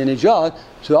Mahmoud Ahmadinejad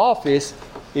to office,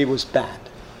 it was banned.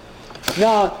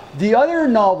 Now, the other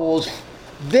novels,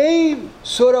 they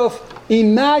sort of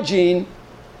imagine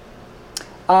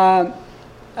a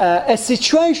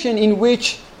situation in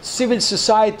which civil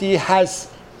society has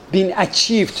been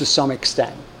achieved to some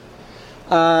extent.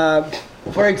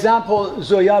 For example,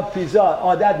 Zoya Piza,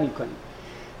 Adat Mikoni.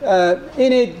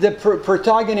 In it, the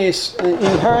protagonist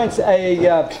inherits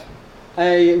a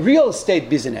real estate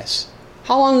business.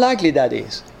 How unlikely that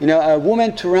is. A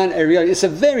woman to run it's a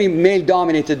very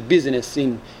male-dominated business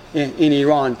in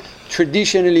Iran.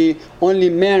 Traditionally, only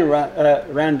men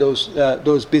ran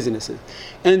those businesses.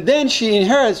 And then she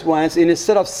inherits once, and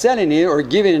instead of selling it or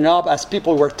giving it up, as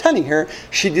people were telling her,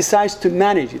 she decides to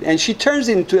manage it. And she turns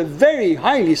it into a very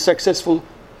highly successful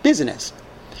business.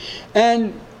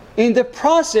 And in the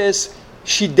process,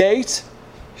 she dates,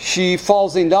 she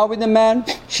falls in love with the man.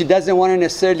 She doesn't want to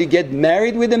necessarily get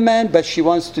married with the man, but she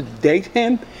wants to date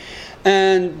him.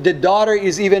 And the daughter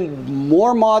is even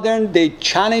more modern. They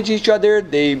challenge each other,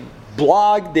 they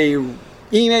blog, they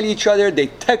email each other, they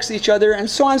text each other, and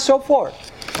so on and so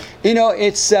forth. It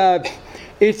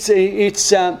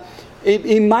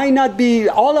might not be,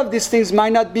 all of these things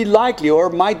might not be likely, or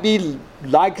might be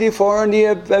likely for only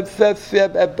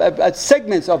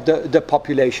segments of the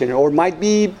population, or might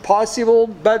be possible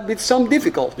but with some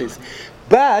difficulties.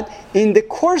 But in the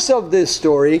course of this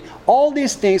story, all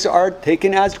these things are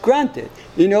taken as granted.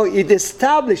 It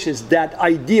establishes that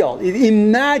ideal. It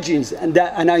imagines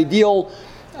that an ideal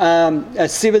a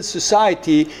civil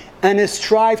society and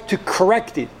strives to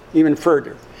correct it even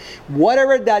further.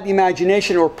 Whatever that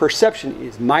imagination or perception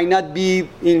is might not be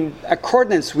in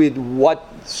accordance with what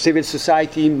civil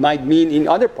society might mean in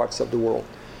other parts of the world.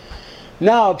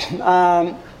 Now,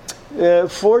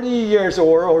 40 years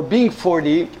or being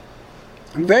 40,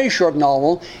 very short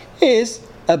novel, is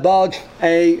about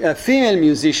a female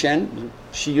musician.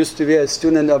 She used to be a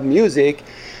student of music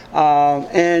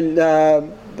and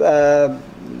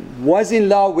was in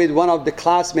love with one of the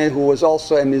classmates who was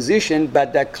also a musician,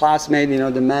 but that classmate,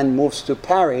 the man moves to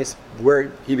Paris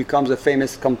where he becomes a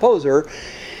famous composer.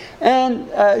 And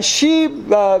she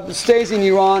stays in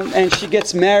Iran and she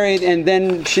gets married and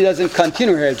then she doesn't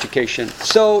continue her education.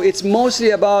 So it's mostly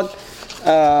about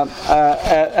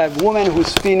a woman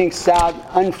who's feeling sad,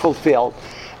 unfulfilled.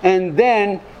 And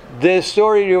then the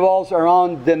story revolves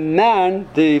around the man,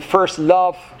 the first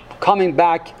love, coming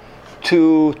back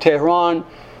to Tehran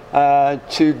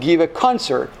to give a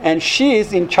concert. And she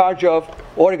is in charge of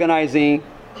organizing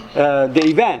the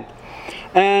event.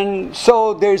 And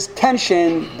so there's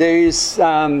tension. There is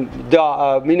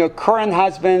the current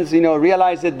husbands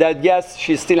realize that yes,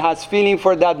 she still has feeling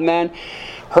for that man.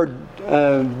 Her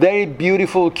very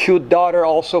beautiful, cute daughter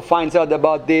also finds out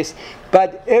about this.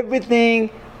 But everything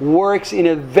works in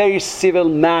a very civil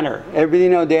manner.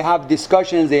 They have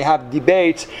discussions, they have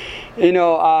debates. There's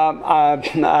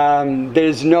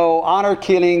no honor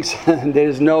killings,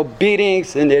 there's no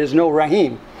beatings, and there's no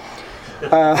rahim.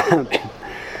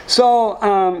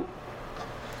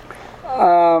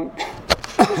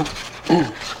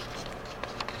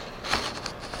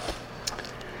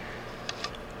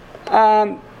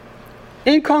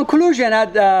 In conclusion,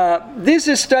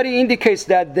 this study indicates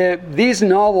that these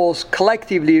novels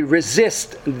collectively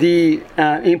resist the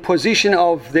imposition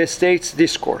of the state's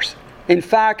discourse. In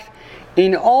fact,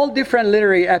 in all different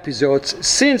literary episodes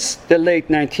since the late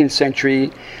 19th century,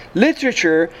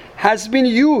 literature has been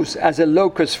used as a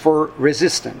locus for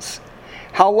resistance.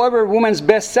 However, women's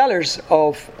bestsellers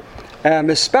of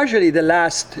especially the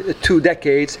last 2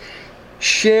 decades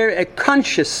share a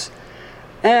conscious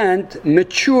and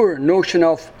mature notion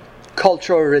of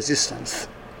cultural resistance,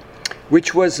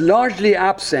 which was largely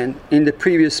absent in the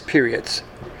previous periods.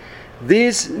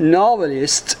 These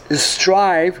novelists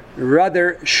strive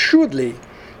rather shrewdly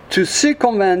to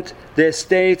circumvent the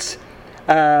state's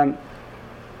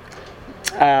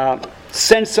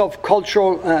sense of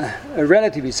cultural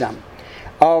relativism,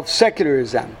 of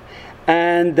secularism,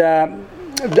 and to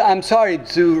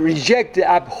reject the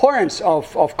abhorrence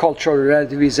of cultural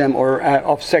relativism or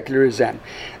of secularism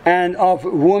and of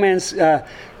women's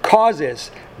causes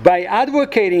by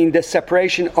advocating the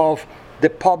separation of the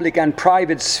public and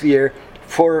private sphere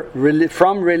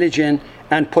from religion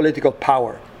and political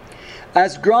power.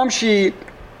 As Gramsci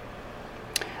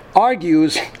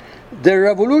argues, the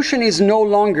revolution is no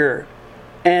longer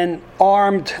an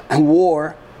armed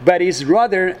war, but is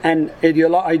rather an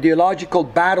ideological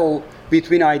battle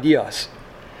between ideas.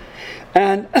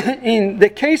 And in the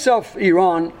case of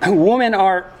Iran, women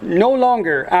are no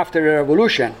longer after the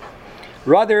revolution.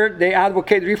 Rather, they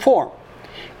advocate reform.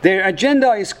 Their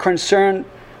agenda is concerned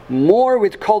more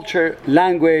with culture,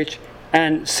 language,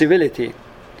 and civility.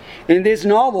 In these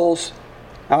novels,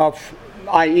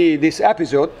 i.e. this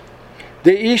episode,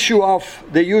 the issue of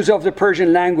the use of the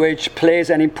Persian language plays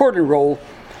an important role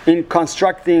in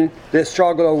constructing the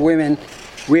struggle of women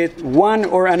with one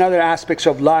or another aspects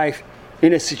of life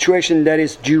in a situation that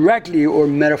is directly or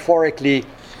metaphorically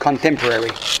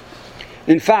contemporary.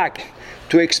 In fact,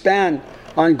 to expand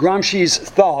on Gramsci's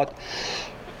thought,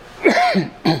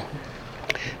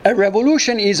 a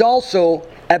revolution is also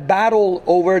a battle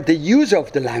over the use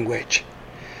of the language.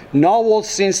 Novels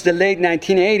since the late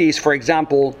 1980s, for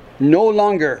example, no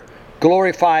longer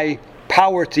glorify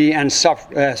poverty and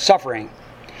suffering.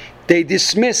 They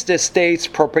dismiss the state's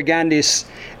propagandist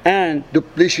and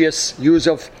duplicitous use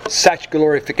of such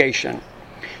glorification.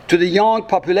 To the young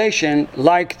population,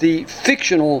 like the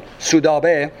fictional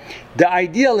Sudabe, the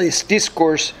idealist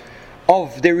discourse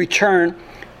of the return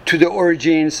to the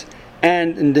origins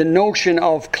and the notion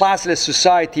of classless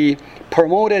society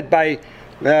promoted by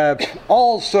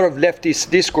all sort of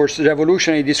leftist discourse,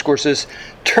 revolutionary discourses,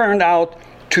 turned out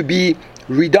to be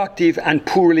reductive and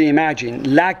poorly imagined,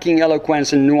 lacking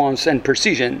eloquence and nuance and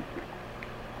precision.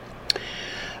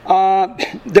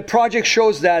 The project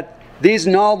shows that these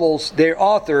novels, their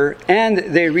author and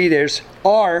their readers,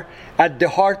 are at the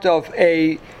heart of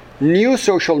a new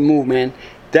social movement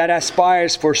that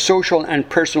aspires for social and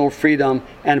personal freedom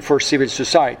and for civil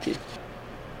society.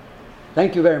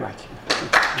 Thank you very much.